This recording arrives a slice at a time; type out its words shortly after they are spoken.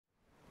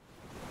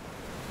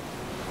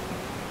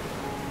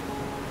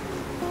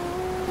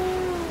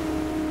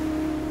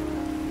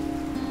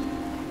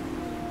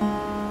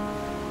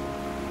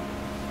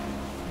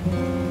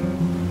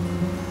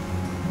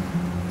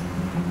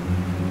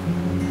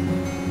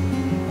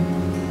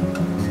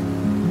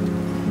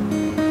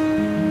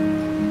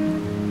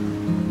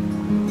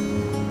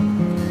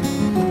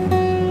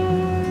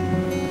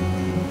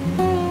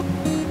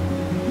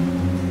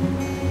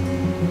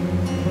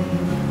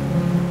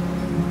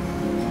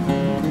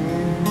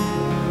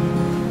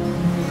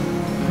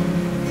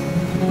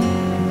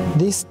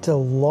This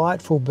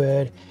delightful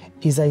bird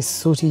is a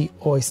Sooty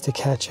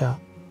Oystercatcher.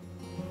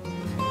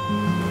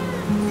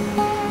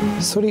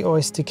 Sooty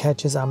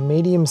Oystercatchers are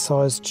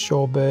medium-sized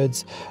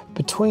shorebirds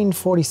between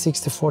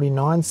 46 to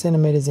 49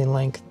 centimetres in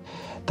length.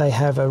 They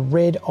have a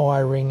red eye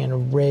ring and a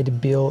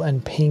red bill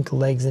and pink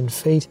legs and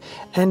feet,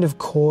 and of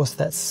course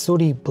that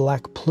sooty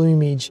black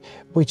plumage,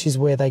 which is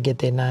where they get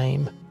their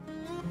name.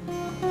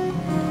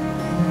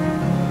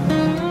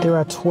 There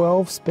are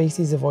 12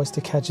 species of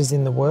oystercatchers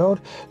in the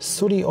world.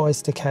 Sooty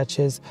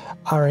oystercatchers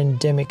are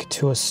endemic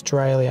to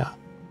Australia.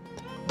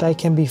 They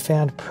can be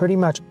found pretty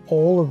much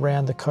all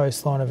around the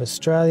coastline of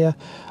Australia,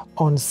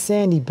 on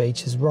sandy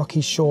beaches,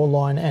 rocky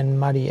shoreline and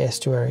muddy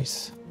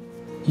estuaries.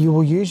 You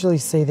will usually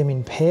see them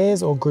in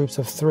pairs or groups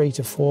of 3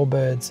 to 4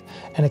 birds,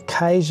 and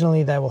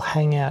occasionally they will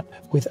hang out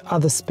with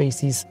other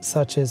species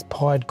such as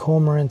pied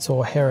cormorants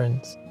or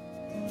herons.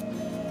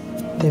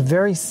 They're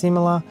very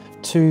similar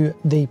to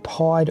the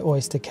pied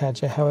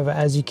oystercatcher, however,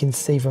 as you can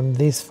see from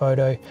this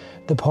photo,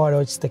 the pied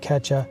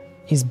oystercatcher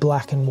is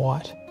black and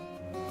white.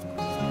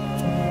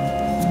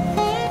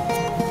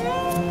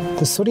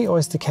 The Sooty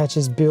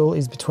Oystercatcher's bill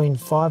is between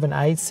 5 and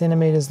 8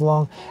 centimetres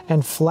long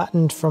and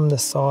flattened from the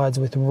sides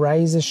with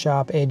razor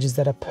sharp edges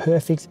that are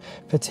perfect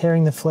for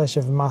tearing the flesh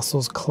of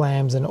mussels,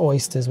 clams and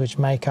oysters, which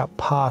make up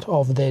part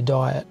of their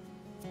diet.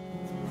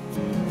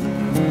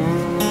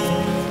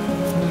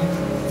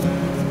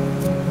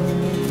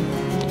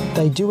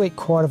 They do eat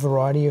quite a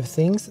variety of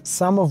things,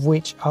 some of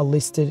which are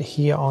listed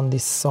here on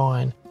this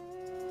sign.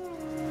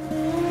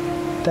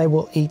 They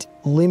will eat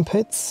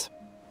limpets,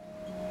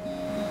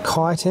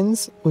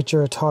 chitons, which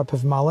are a type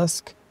of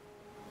mollusk,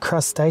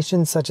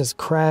 crustaceans such as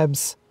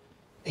crabs,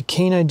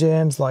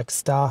 echinoderms like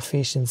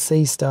starfish and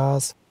sea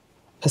stars,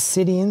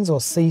 ascidians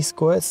or sea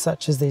squirts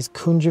such as these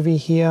kundravi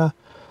here,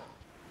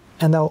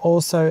 and they'll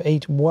also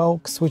eat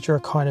whelks, which are a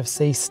kind of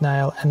sea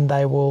snail, and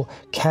they will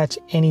catch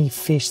any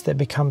fish that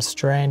becomes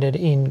stranded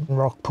in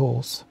rock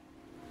pools.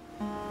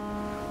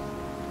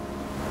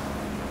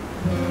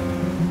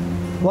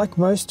 Like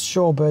most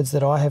shorebirds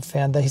that I have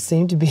found, they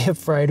seem to be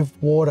afraid of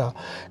water,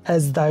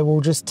 as they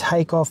will just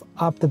take off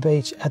up the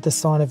beach at the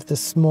sign of the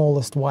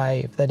smallest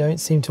wave. They don't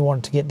seem to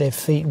want to get their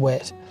feet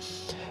wet,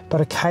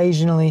 but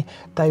occasionally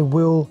they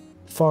will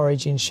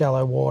forage in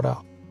shallow water.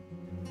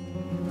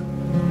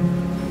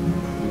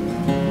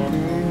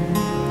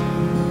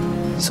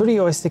 Sooty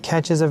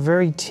oystercatchers are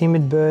very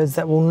timid birds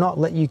that will not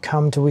let you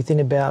come to within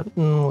about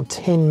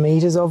 10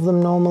 metres of them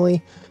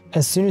normally.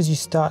 As soon as you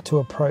start to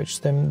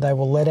approach them, they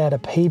will let out a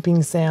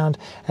peeping sound,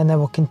 and they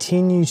will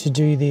continue to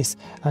do this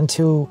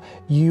until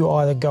you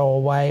either go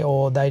away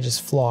or they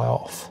just fly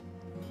off.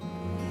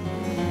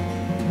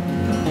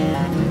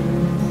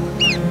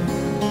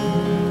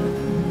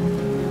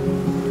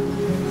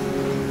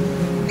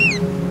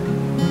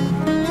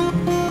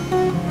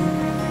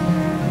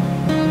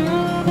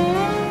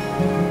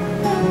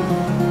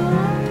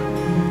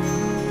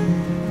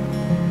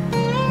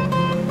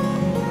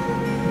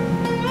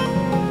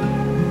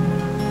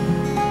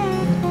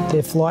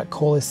 Their flight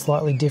call is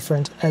slightly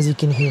different, as you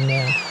can hear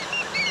now.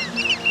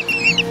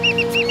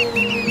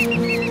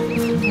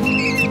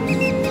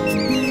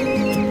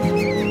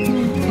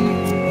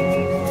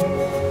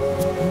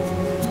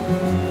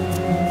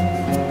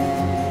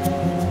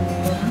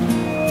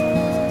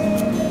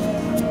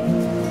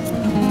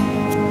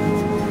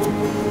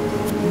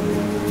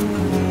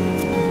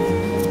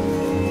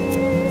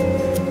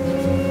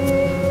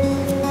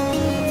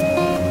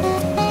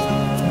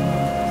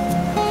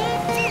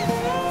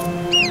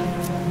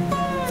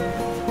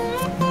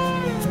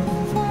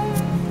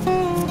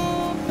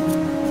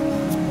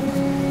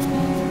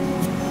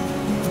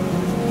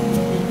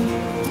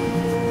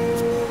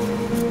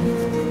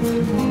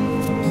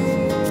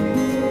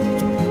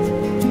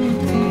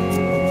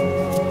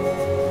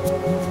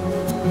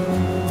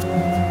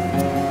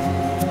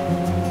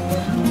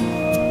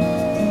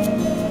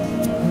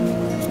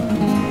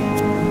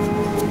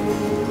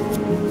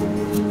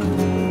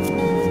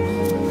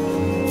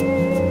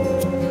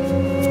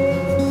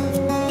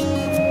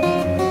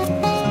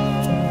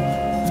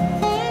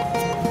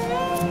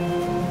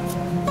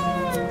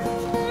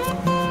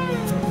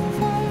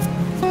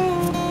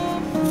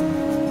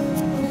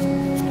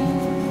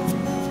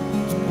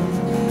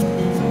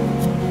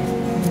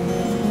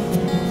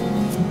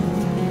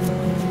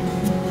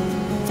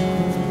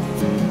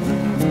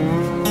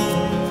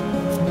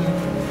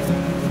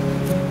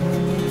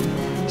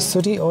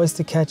 Sooty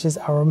oystercatchers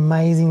are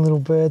amazing little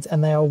birds,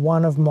 and they are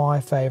one of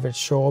my favourite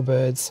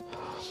shorebirds.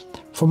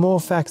 For more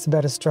facts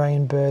about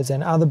Australian birds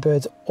and other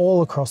birds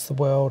all across the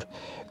world,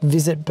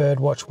 visit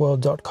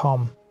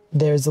birdwatchworld.com.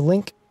 There is a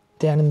link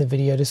down in the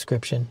video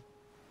description.